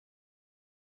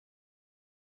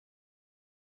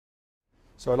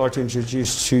So I'd like to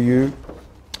introduce to you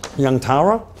young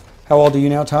Tara. How old are you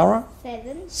now, Tara?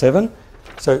 7. 7.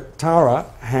 So Tara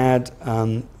had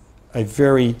a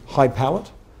very high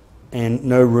palate and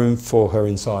no room for her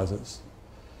incisors.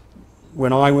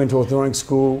 When I went to orthodontic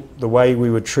school, the way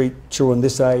we would treat children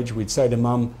this age, we'd say to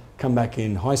mum, come back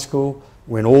in high school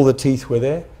when all the teeth were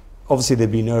there. Obviously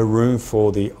there'd be no room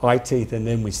for the eye teeth, and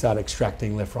then we start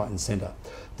extracting left, right and centre.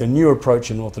 The new approach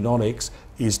in orthodontics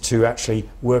is to actually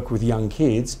work with young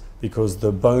kids because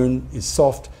the bone is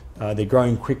soft, they're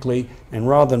growing quickly, and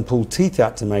rather than pull teeth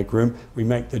out to make room, we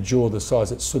make the jaw the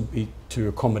size it should be to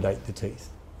accommodate the teeth.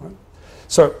 Right?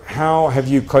 So how have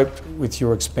you coped with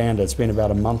your expander? It's been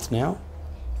about a month now.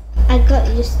 I got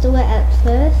used to it at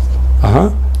first.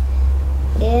 Uh-huh.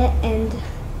 Yeah, and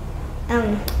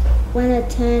when I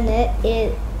turned it,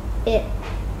 it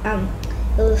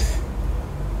was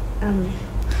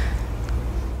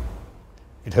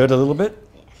It hurt a little bit,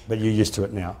 but you're used to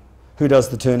it now. Who does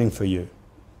the turning for you?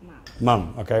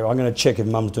 Mum. Okay, I'm going to check if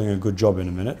Mum's doing a good job in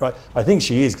a minute. Right? I think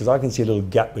she is, because I can see a little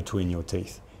gap between your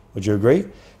teeth. Would you agree?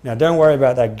 Now, don't worry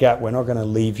about that gap. We're not going to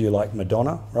leave you like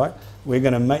Madonna, right? We're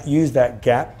going to use that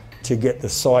gap to get the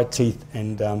side teeth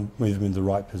and move them in the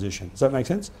right position. Does that make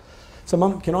sense? So,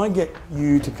 Mum, can I get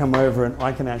you to come over and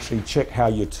I can actually check how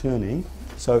you're turning?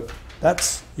 So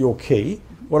that's your key.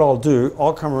 What I'll do,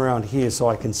 I'll come around here so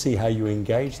I can see how you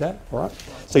engage that, all right?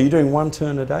 So you're doing one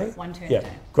turn a day? One turn a day. Yeah,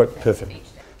 good, perfect.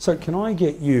 So can I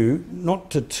get you,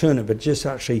 not to turn it, but just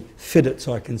actually fit it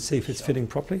so I can see if it's fitting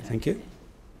properly? Thank you.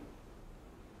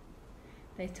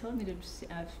 They told me to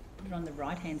put it on the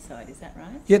right-hand side, is that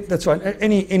right? Yeah, that's right.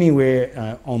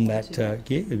 Anywhere on that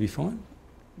gear would be fine.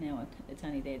 Now it's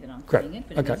only there that I'm Great. putting it,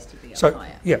 but Okay. it needs to be up So,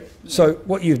 higher. yeah. So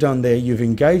what you've done there, you've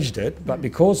engaged it, but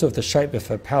because of the shape of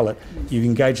her palate, you've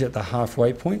engaged it at the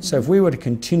halfway point. So if we were to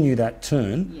continue that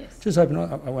turn, Yes. just open,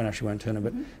 I won't turn it,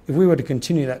 but if we were to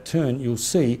continue that turn, you'll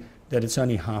see that it's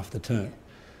only half the turn.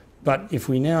 But if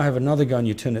we now have another go and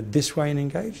you turn it this way and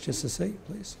engage, just to see,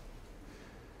 please.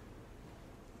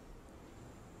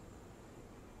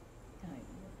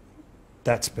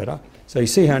 That's better. So you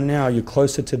see how now you're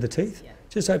closer to the teeth? Yeah.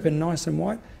 Just open nice and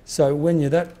wide. So when you're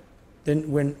that, then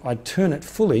when I turn it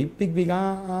fully, big,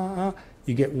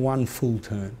 you get one full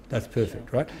turn. That's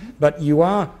perfect, right? But you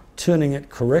are turning it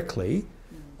correctly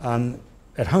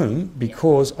at home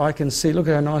because I can see, look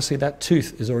at how nicely that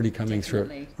tooth is already coming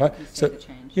through, right? So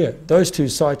yeah, those two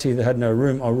side teeth that had no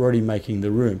room are already making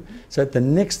the room. So at the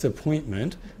next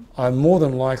appointment, I'm more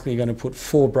than likely going to put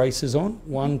 4 braces on,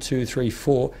 1, 2, 3,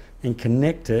 4, and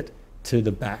connect it to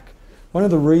the back. One of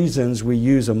the reasons we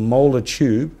use a molar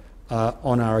tube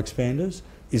on our expanders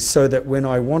is so that when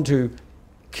I want to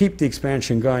keep the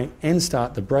expansion going and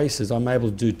start the braces, I'm able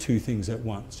to do 2 things at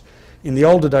once. In the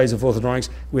older days of orthodontics,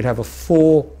 we'd have a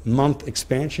 4-month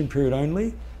expansion period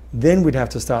only, then we'd have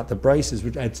to start the braces,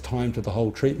 which adds time to the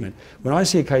whole treatment. When I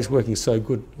see a case working so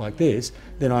good like this,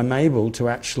 then I'm able to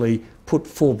actually put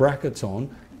 4 brackets on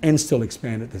and still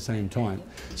expand at the same time.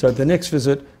 So at the next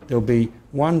visit, there'll be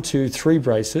 1, 2, 3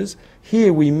 braces.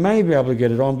 Here we may be able to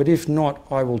get it on, but if not,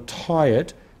 I will tie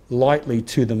it lightly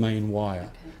to the main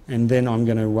wire. And then I'm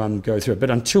going to go through it. But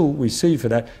until we see for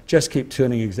that, just keep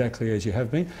turning exactly as you have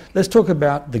been. Let's talk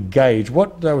about the gauge.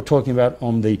 What they were talking about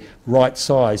on the right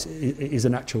side is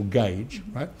an actual gauge,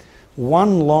 right?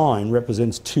 1 line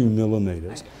represents 2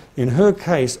 millimetres. In her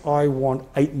case, I want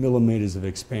 8 millimetres of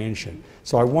expansion.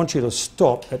 So I want you to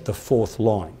stop at the 4th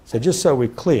line. So just so we're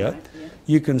clear,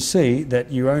 you can see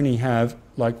that you only have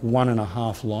like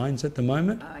 1.5 lines at the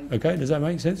moment. Okay, does that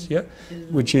make sense? Yeah,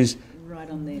 which is right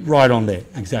on there. Right on there,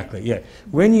 exactly, yeah.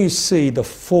 When you see the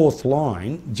 4th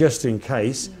line, just in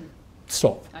case,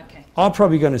 stop. Okay. I'm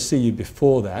probably going to see you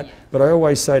before that, but I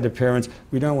always say to parents,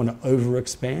 we don't want to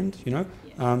over-expand, you know,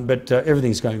 but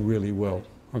everything's going really well,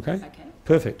 okay? Okay.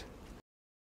 Perfect.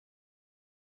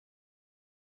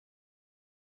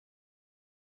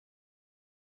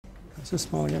 Just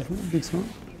smile again for me, big smile.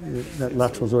 Yeah, that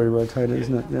lateral's already rotated,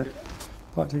 isn't it? Yeah.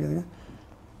 Quite together,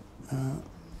 yeah.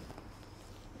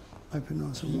 Open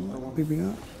nice and wide, big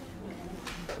up.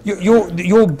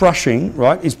 Your brushing,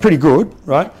 right, is pretty good,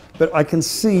 right? But I can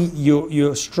see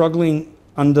you're struggling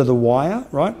under the wire,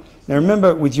 right? Now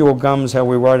remember with your gums how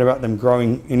we're worried about them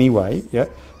growing anyway, yeah?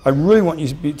 I really want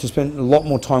you to spend a lot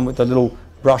more time with the little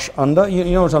brush under. You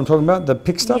know what I'm talking about? The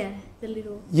pick stuff? Yeah, the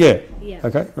little... Yeah. Yeah.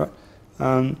 Okay,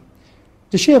 right.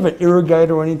 Does she have an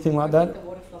irrigator or anything like that? The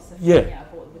water flosser. Yeah.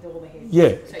 I bought with all the heads.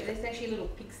 Yeah. So there's actually a little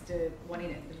picks to one in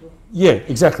it. Yeah,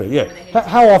 exactly, yeah.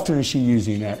 How often is she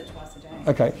using that? She does it twice a day.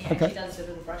 Okay, Yeah, okay. She does the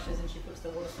little brushes and she puts the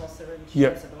water flosser and she Yeah,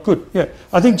 does it all. good, yeah.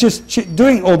 I think just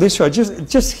doing all this right,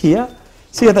 just here,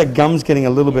 See how that gum's getting a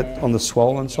little bit on the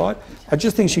swollen side? I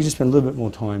just think she just spent a little bit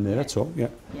more time there, that's all. Yeah.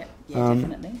 Yeah,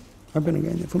 definitely. Open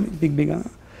again there for me, big R.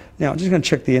 Now, I'm just going to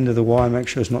check the end of the wire, make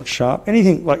sure it's not sharp.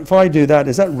 Anything, like if I do that,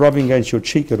 is that rubbing against your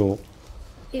cheek at all?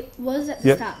 It was at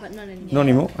the start, but not anymore. Not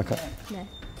anymore? Okay. No.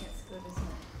 That's good, isn't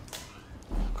it?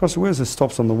 Of course, where's the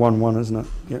stops on the 1-1, isn't it?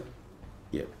 Yep.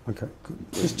 Yep. Okay,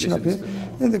 good. Just chin up here.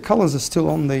 Yeah, the colours are still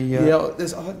on the... Yeah,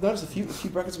 I noticed a few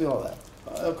brackets be like that.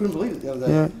 I couldn't believe it the other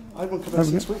day. Yeah. I had one come out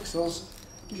 6 weeks, so I was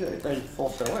usually ready to fall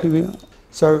straight away. Here we are.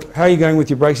 So, how are you going with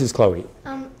your braces, Chloe?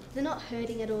 They're not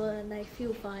hurting at all and they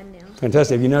feel fine now.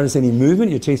 Fantastic. Have you noticed any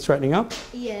movement, your teeth straightening up?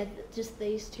 Yeah, just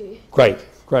these two. Great,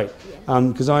 great. Yeah.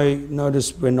 Because I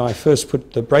noticed when I first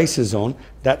put the braces on,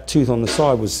 that tooth on the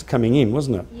side was coming in,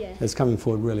 wasn't it? Yeah. It's coming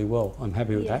forward really well. I'm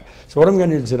happy with that. So what I'm going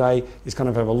to do today is kind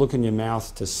of have a look in your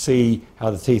mouth to see how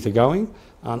the teeth are going.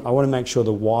 I want to make sure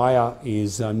the wire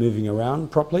is moving around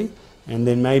properly, and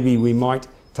then maybe we might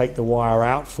take the wire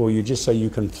out for you just so you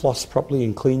can floss properly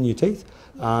and clean your teeth.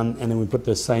 And then we put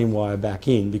the same wire back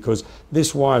in, because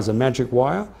this wire is a magic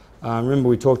wire. Remember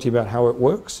we talked to you about how it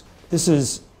works? This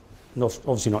is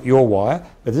obviously not your wire,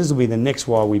 but this will be the next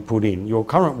wire we put in. Your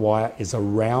current wire is a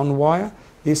round wire.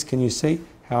 This, can you see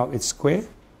how it's square?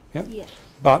 Yep. Yeah.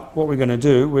 But what we're going to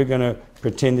do, we're going to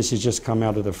pretend this has just come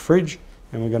out of the fridge,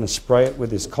 and we're going to spray it with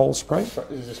this cold spray. This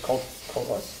is just cold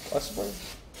ice spray.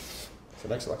 So it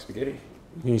makes it like spaghetti.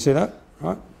 Can you see that?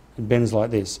 Right? It bends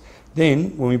like this.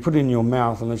 Then, when we put it in your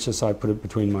mouth, and let's just say I put it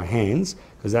between my hands,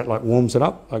 because that like warms it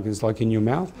up, like it's like in your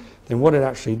mouth, then what it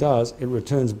actually does, it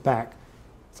returns back,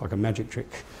 it's like a magic trick,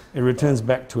 it returns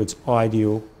back to its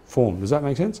ideal form. Does that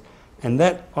make sense? And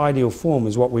that ideal form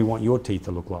is what we want your teeth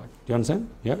to look like. Do you understand?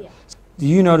 Yeah? Yeah. Do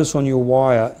you notice on your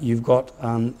wire you've got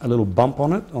a little bump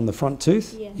on it, on the front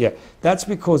tooth? Yeah. Yeah. That's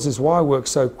because this wire works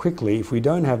so quickly. If we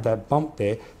don't have that bump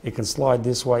there, it can slide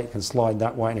this way, it can slide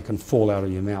that way, and it can fall out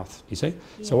of your mouth, you see?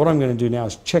 Yeah. So what I'm going to do now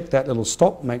is check that little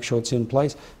stop, make sure it's in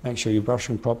place, make sure you're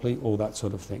brushing properly, all that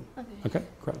sort of thing. Okay,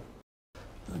 great.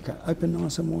 Okay, open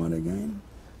nice and wide again.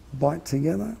 Bite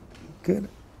together. Good.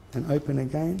 And open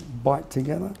again. Bite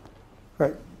together.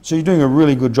 Great. So you're doing a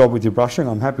really good job with your brushing.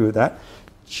 I'm happy with that.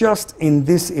 Just in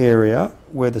this area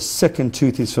where the second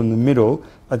tooth is from the middle,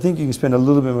 I think you can spend a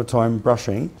little bit more time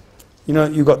brushing. You know,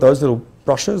 you've got those little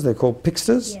brushes, they're called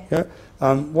pixters.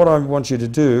 Yeah. What I want you to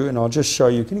do, and I'll just show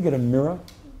you, can you get a mirror?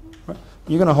 Right.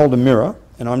 You're going to hold a mirror,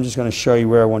 and I'm just going to show you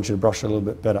where I want you to brush it a little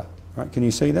bit better. Right. Can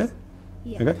you see there?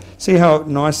 Yeah. Okay. See how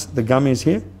nice the gum is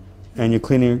here? And you're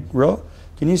cleaning well?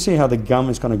 Can you see how the gum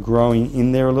is kind of growing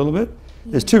in there a little bit?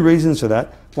 There's two reasons for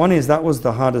that. One is that was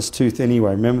the hardest tooth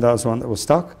anyway. Remember, that was the one that was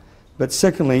stuck. But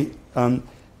secondly,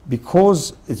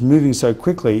 because it's moving so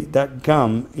quickly, that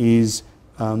gum is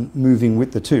moving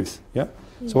with the tooth. Yeah?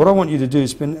 So what I want you to do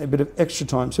is spend a bit of extra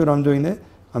time. See what I'm doing there?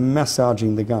 I'm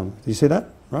massaging the gum. Do you see that?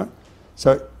 Right?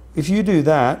 So if you do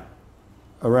that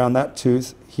around that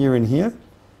tooth here and here,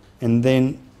 and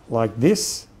then like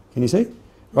this, can you see?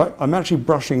 Right? I'm actually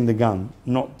brushing the gum,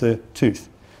 not the tooth.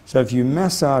 So if you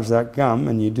massage that gum,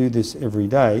 and you do this every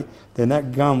day, then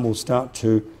that gum will start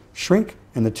to shrink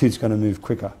and the tooth's going to move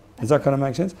quicker. Does that kind of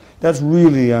make sense? That's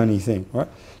really the only thing, right?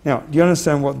 Now, do you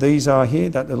understand what these are here,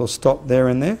 that little stop there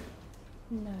and there?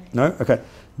 No. No? Okay.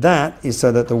 That is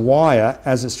so that the wire,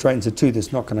 as it straightens the tooth,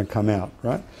 is not going to come out,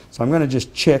 right? So I'm going to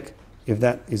just check if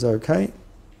that is okay.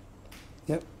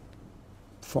 Yep.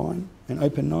 Fine. And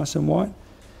open nice and wide.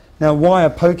 Now, wire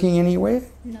poking anywhere?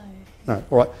 No. No,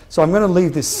 all right. So I'm going to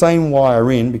leave this same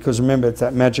wire in, because remember, it's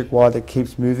that magic wire that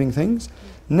keeps moving things.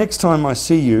 Next time I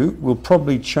see you, we'll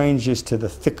probably change this to the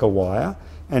thicker wire.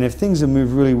 And if things have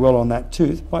moved really well on that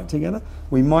tooth, bite together,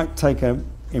 we might take an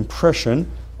impression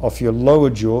off your lower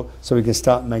jaw so we can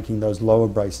start making those lower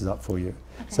braces up for you.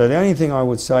 Okay. So the only thing I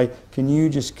would say, can you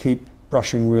just keep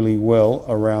brushing really well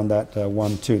around that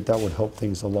one tooth? That would help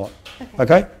things a lot.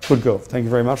 Okay? Good girl. Thank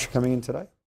you very much for coming in today.